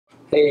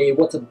Hey,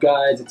 what's up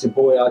guys? It's your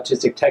boy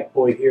Autistic Tech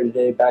Boy here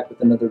today, back with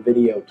another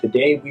video.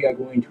 Today we are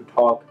going to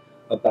talk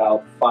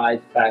about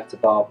 5 facts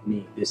about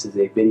me. This is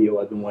a video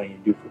I've been wanting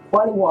to do for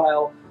quite a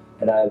while,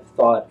 and I've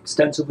thought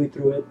extensively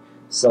through it.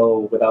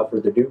 So without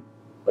further ado,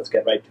 let's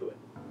get right to it.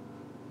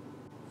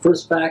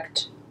 First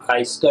fact,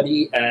 I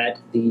study at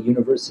the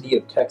University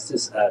of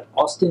Texas at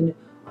Austin.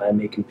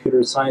 I'm a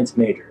computer science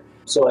major.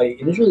 So I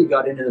initially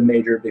got into the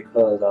major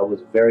because I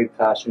was very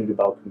passionate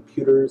about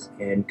computers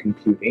and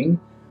computing.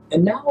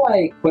 And now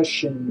I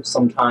question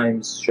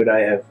sometimes, should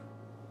I have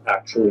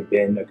actually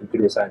been a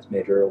computer science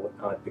major or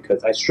whatnot,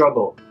 because I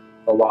struggle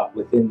a lot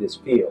within this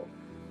field.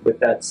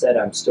 With that said,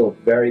 I'm still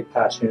very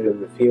passionate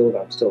of the field.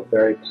 I'm still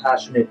very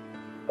passionate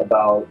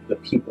about the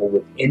people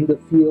within the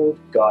field.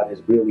 God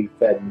has really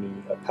fed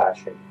me a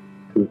passion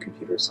through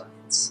computer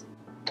science.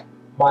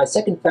 My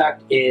second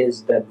fact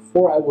is that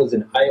before I was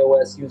an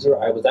iOS user,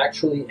 I was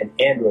actually an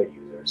Android user.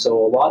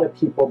 So a lot of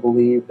people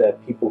believe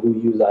that people who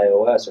use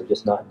iOS are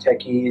just not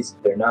techies,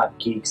 they're not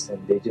geeks,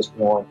 and they just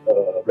want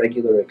a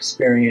regular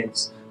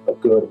experience, a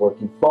good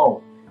working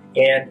phone.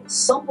 And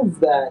some of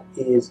that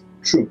is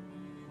true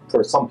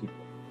for some people,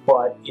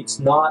 but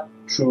it's not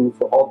true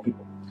for all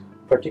people.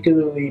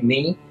 Particularly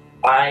me,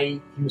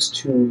 I used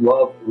to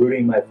love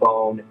rooting my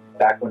phone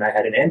back when I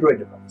had an Android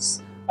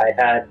device. I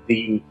had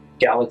the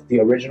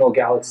original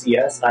Galaxy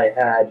S, I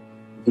had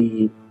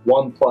the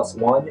OnePlus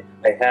One,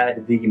 I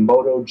had the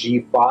Moto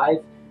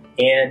G5,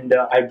 and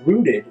I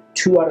rooted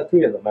 2 out of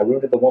 3 of them. I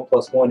rooted the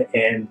OnePlus One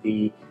and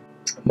the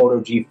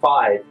Moto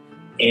G5,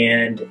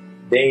 and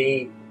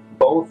they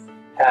both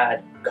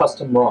had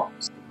custom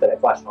ROMs that I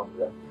flashed onto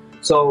them.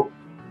 So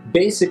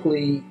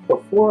basically,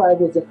 before I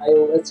was an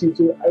iOS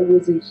user, I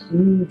was a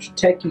huge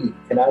techie,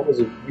 and I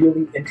was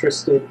really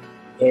interested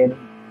in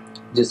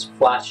just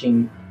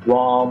flashing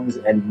ROMs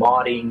and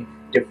modding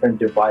different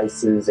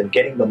devices and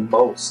getting the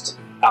most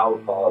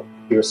out of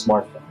your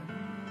smartphone.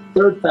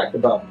 Third fact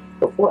about me,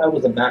 before I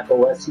was a Mac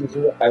OS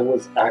user, I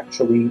was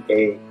actually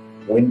a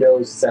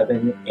Windows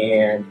 7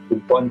 and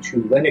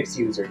Ubuntu Linux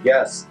user,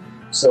 yes.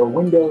 So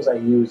Windows I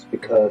used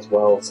because,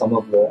 well, some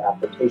of the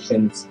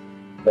applications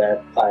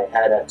that I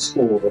had at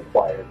school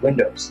required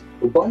Windows.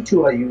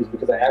 Ubuntu I used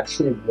because I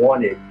actually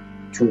wanted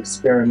to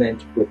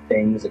experiment with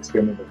things,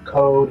 experiment with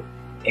code,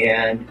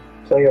 and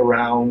play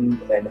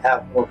around and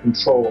have more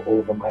control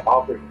over my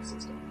operating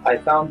system. I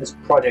found this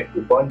project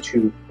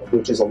Ubuntu,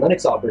 which is a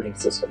Linux operating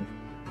system,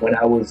 when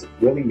I was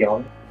really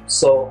young.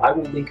 So I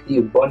will link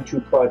the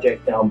Ubuntu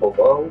project down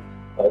below.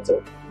 It's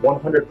a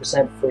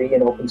 100% free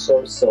and open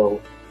source, so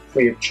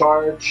free of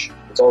charge.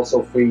 It's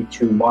also free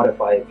to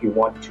modify if you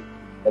want to.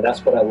 And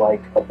that's what I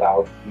like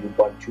about the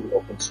Ubuntu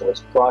open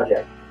source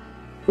project.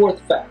 Fourth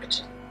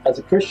fact, as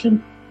a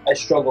Christian, I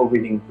struggle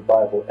reading the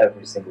Bible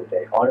every single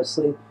day.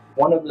 Honestly,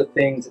 one of the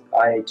things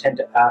I tend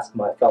to ask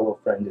my fellow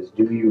friends is,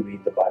 do you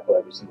read the Bible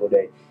every single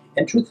day?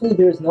 And truthfully,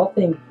 there's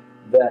nothing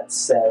that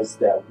says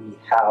that we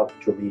have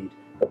to read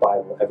the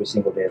Bible every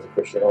single day as a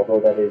Christian,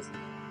 although that is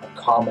a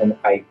common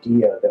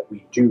idea that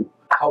we do.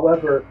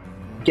 However,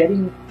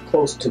 getting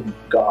close to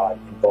God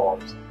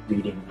involves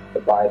reading the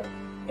Bible,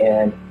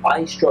 and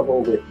I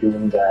struggle with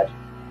doing that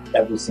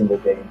every single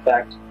day. In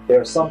fact,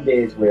 there are some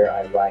days where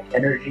I lack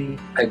energy,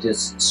 I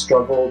just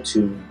struggle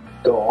to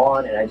go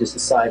on, and I just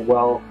decide,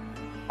 well,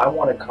 I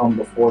want to come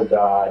before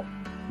God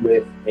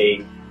with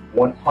a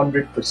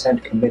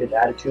 100% committed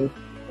attitude,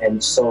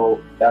 and so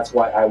that's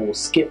why I will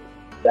skip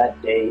that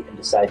day and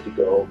decide to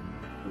go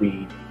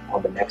read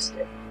on the next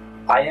day.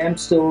 I am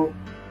still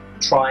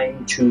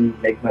trying to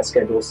make my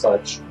schedule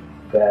such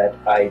that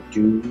I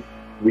do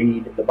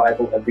read the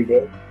Bible every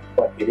day,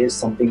 but it is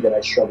something that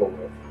I struggle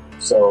with.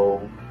 So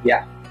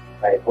yeah,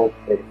 I hope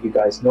that if you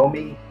guys know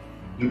me,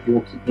 you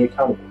will keep me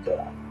accountable to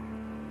that.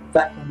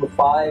 Fact number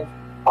 5,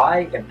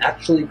 I am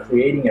actually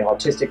creating an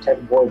Autistic Tech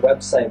Boy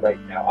website right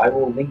now. I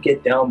will link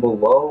it down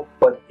below,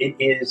 but it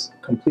is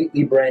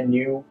completely brand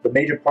new. The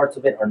major parts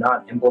of it are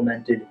not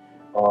implemented.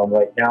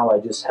 Right now I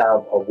just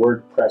have a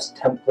WordPress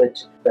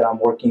template that I'm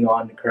working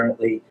on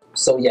currently.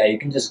 So yeah, you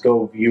can just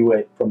go view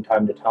it from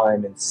time to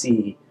time and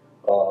see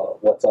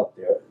what's up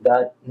there.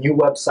 That new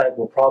website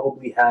will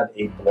probably have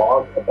a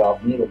blog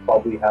about me. It'll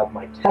probably have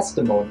my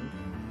testimony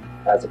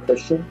as a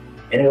Christian,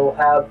 and it'll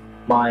have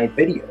my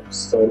videos.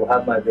 So it'll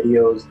have my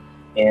videos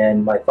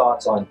and my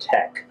thoughts on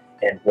tech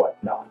and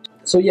whatnot.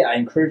 So yeah, I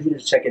encourage you to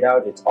check it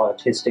out. It's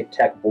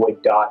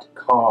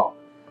autistictechboy.com.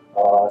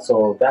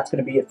 So that's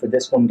going to be it for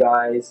this one,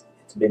 guys.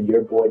 It's been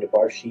your boy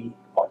Debarshi,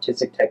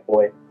 Autistic Tech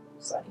Boy,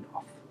 signing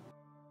off.